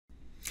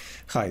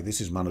Hi,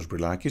 this is Manos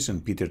Brilakis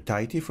and Peter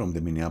Taiti from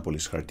the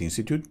Minneapolis Heart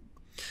Institute,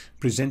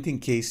 presenting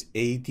case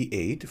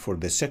 88 for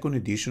the second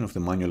edition of the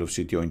Manual of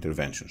CTO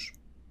Interventions.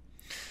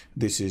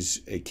 This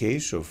is a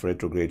case of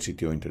retrograde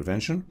CTO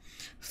intervention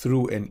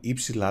through an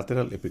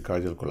ipsilateral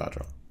epicardial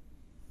collateral.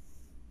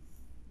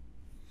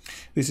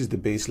 This is the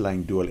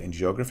baseline dual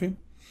angiography.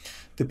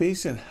 The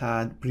patient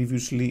had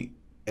previously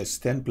a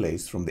stent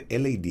placed from the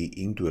LAD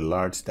into a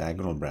large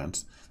diagonal branch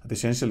that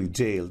essentially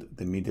jailed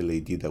the mid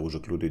LAD that was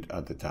occluded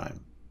at the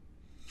time.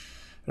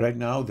 Right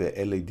now, the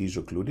LAD is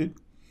occluded,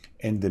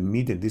 and the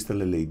mid and distal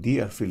LAD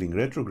are filling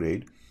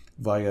retrograde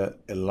via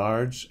a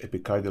large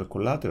epicardial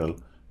collateral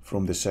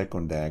from the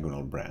second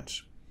diagonal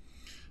branch.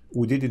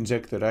 We did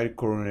inject the right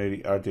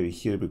coronary artery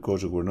here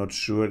because we were not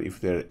sure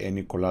if there are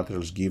any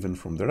collaterals given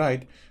from the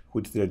right,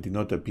 which there did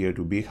not appear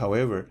to be.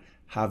 However,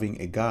 having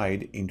a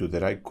guide into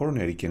the right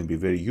coronary can be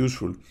very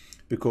useful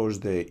because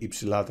the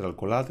ipsilateral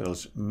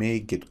collaterals may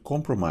get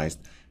compromised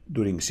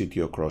during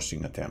CTO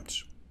crossing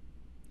attempts.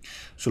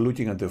 So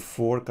looking at the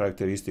four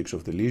characteristics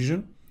of the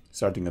lesion,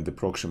 starting at the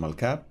proximal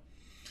cap,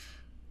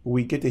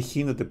 we get a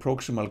hint that the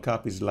proximal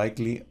cap is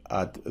likely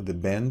at the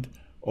bend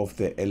of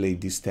the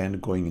LAD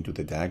stent going into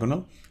the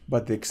diagonal,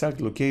 but the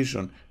exact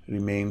location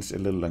remains a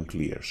little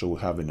unclear. So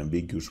we have an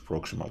ambiguous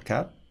proximal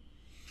cap.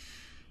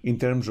 In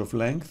terms of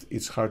length,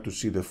 it's hard to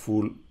see the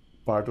full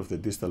part of the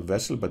distal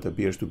vessel, but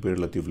appears to be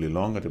relatively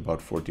long at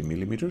about 40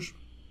 millimeters.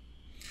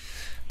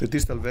 The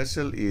distal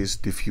vessel is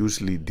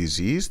diffusely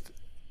diseased,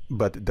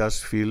 but does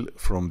fill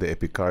from the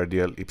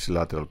epicardial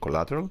ipsilateral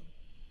collateral.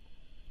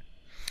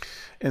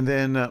 And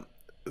then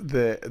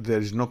there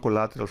is no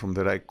collateral from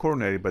the right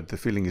coronary, but the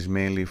filling is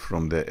mainly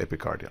from the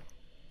epicardial.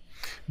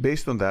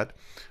 Based on that,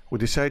 we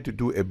decided to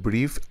do a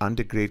brief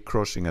antegrade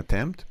crossing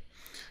attempt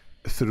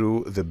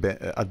through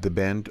at the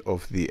bend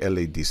of the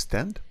LAD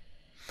stent.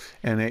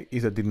 And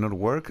if that did not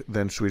work,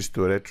 then switch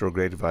to a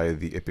retrograde via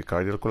the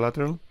epicardial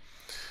collateral,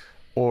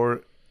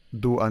 or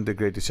do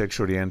undergrade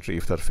dissection re-entry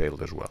if that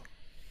failed as well.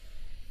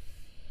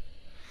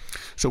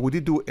 So we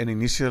did do an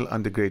initial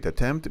undergrade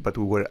attempt, but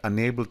we were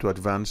unable to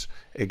advance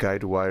a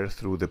guide wire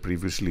through the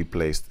previously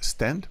placed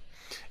stent,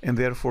 and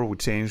therefore we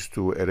changed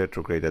to a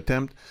retrograde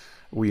attempt.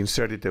 We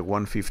inserted a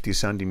 150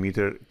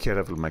 centimeter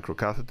catheter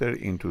microcatheter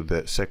into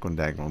the second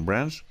diagonal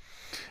branch,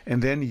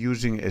 and then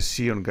using a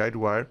C-on guide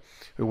wire,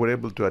 we were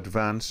able to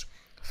advance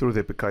through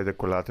the epicardial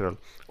collateral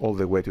all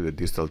the way to the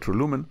distal true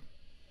lumen,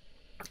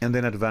 and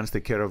then advance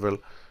the catheter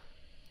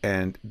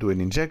and do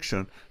an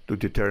injection to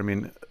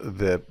determine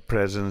the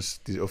presence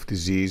of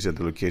disease and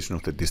the location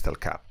of the distal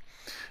cap.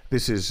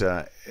 This is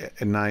a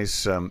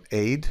nice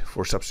aid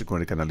for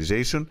subsequent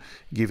recanalization,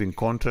 giving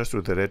contrast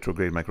to the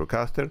retrograde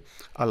microcatheter,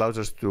 allows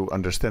us to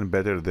understand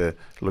better the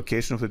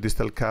location of the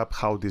distal cap,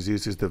 how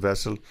diseased is the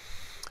vessel,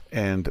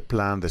 and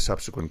plan the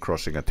subsequent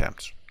crossing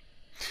attempts.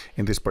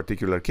 In this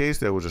particular case,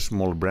 there was a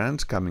small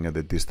branch coming at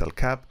the distal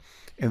cap,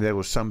 and there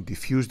was some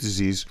diffuse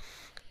disease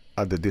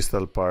at the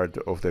distal part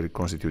of the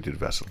reconstituted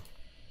vessel.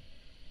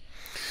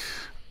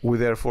 We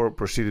therefore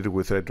proceeded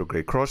with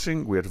retrograde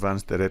crossing. We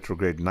advanced the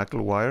retrograde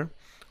knuckle wire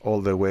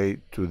all the way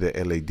to the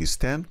LAD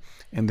stent,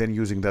 and then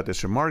using that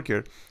as a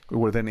marker, we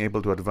were then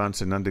able to advance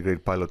an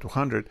undergrade pilot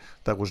 200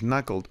 that was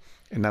knuckled,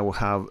 and now we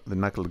have the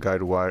knuckled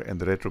guide wire and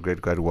the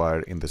retrograde guide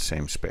wire in the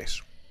same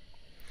space.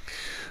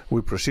 We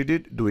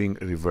proceeded doing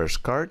reverse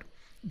cart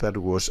that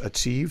was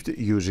achieved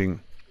using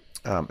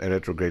a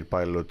retrograde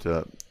pilot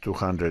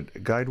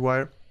 200 guide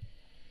wire.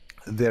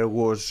 There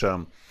was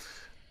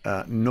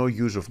no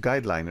use of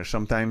guide liner.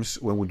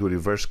 Sometimes when we do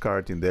reverse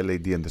cart in the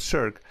LAD and the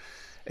circ,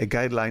 a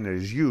guide liner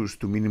is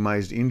used to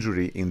minimize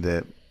injury in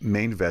the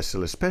main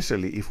vessel,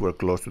 especially if we're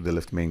close to the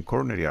left main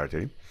coronary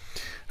artery.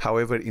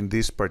 However, in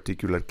this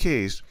particular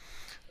case,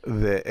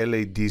 the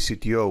LAD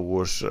CTO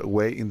was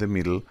way in the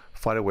middle,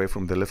 far away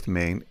from the left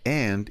main,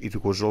 and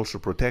it was also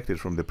protected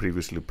from the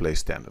previously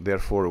placed stent.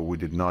 Therefore, we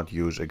did not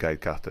use a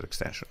guide catheter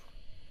extension.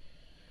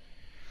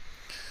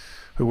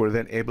 We were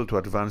then able to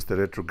advance the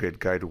retrograde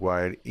guide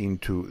wire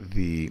into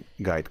the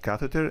guide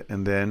catheter,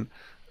 and then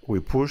we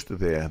pushed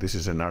this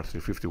is an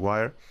R350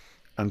 wire,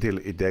 until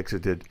it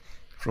exited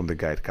from the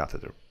guide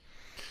catheter.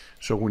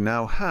 So we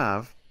now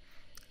have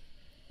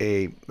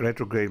a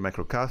retrograde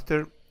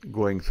microcatheter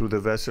going through the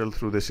vessel,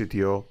 through the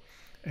CTO,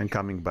 and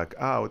coming back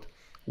out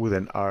with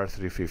an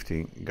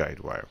R350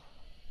 guide wire.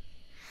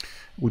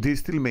 We did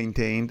still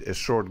maintained a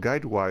short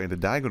guide wire in the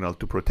diagonal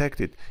to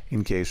protect it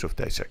in case of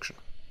dissection.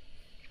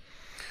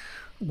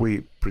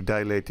 We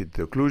predilated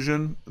the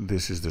occlusion.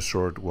 This is the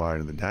short wire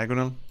in the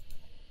diagonal.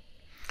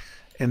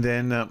 And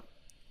then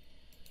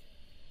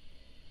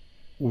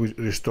we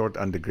restored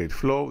undergrade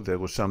flow. There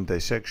was some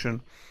dissection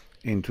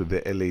into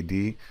the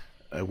LAD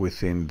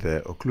within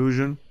the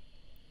occlusion.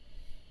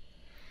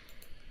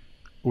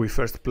 We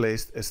first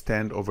placed a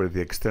stent over the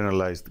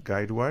externalized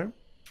guide wire.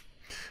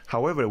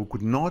 However, we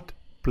could not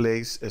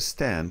place a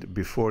stent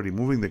before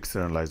removing the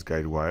externalized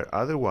guide wire.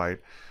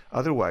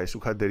 Otherwise,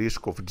 we had the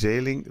risk of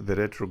jailing the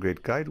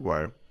retrograde guide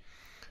wire,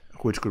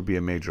 which could be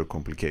a major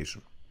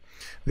complication.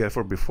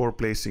 Therefore, before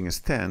placing a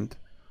stent,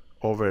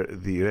 over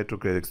the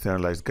retrograde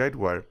externalized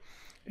guidewire,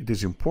 it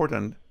is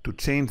important to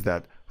change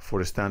that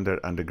for a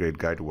standard undergrade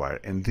guidewire.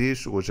 And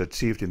this was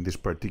achieved in this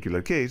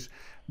particular case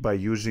by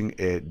using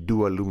a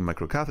dual lumen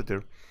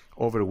microcatheter,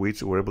 over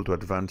which we're able to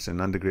advance an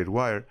undergrade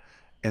wire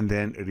and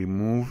then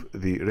remove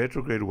the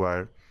retrograde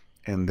wire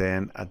and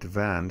then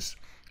advance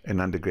an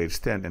undergrade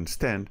stent and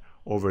stent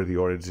over the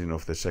origin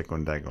of the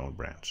second diagonal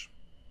branch.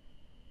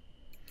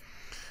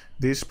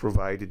 This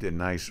provided a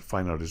nice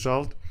final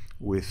result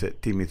with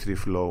TIMI3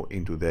 flow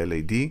into the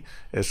LAD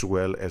as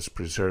well as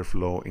preserved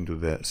flow into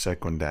the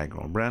second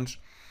diagonal branch.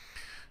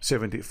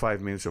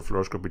 75 minutes of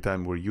fluoroscopy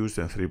time were used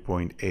and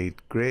 3.8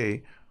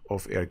 gray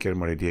of air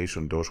kerma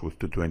radiation dose with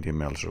 220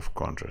 mL of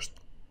contrast.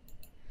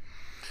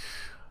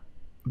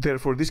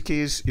 Therefore, this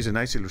case is a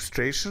nice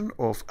illustration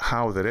of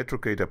how the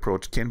retrograde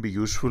approach can be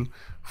useful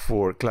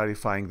for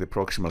clarifying the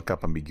proximal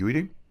cap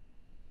ambiguity.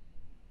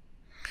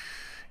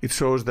 It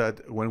shows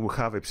that when we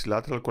have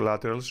ipsilateral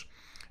collaterals,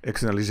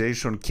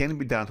 externalization can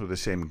be done through the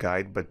same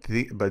guide,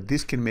 but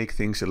this can make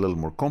things a little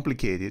more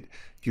complicated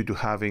due to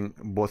having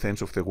both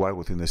ends of the wire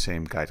within the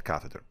same guide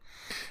catheter.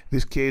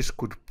 This case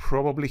could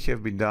probably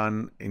have been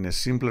done in a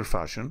simpler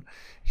fashion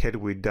had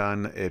we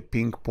done a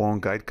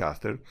ping-pong guide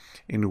catheter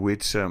in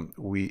which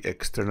we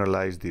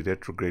externalize the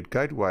retrograde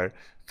guide wire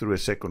through a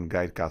second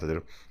guide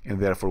catheter, and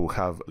therefore we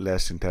have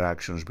less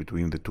interactions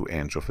between the two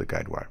ends of the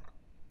guide wire.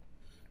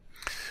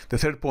 The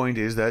third point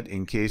is that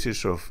in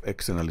cases of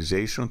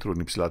externalization through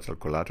an ipsilateral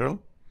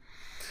collateral,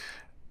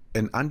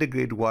 an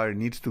undergrade wire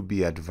needs to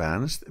be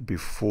advanced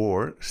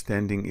before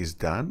stenting is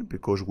done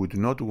because we do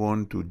not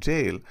want to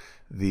jail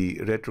the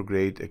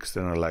retrograde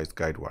externalized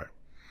guide wire.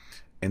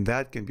 And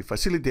that can be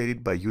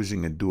facilitated by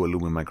using a dual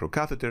lumen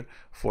microcatheter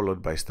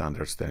followed by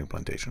standard stent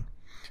implantation.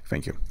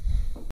 Thank you.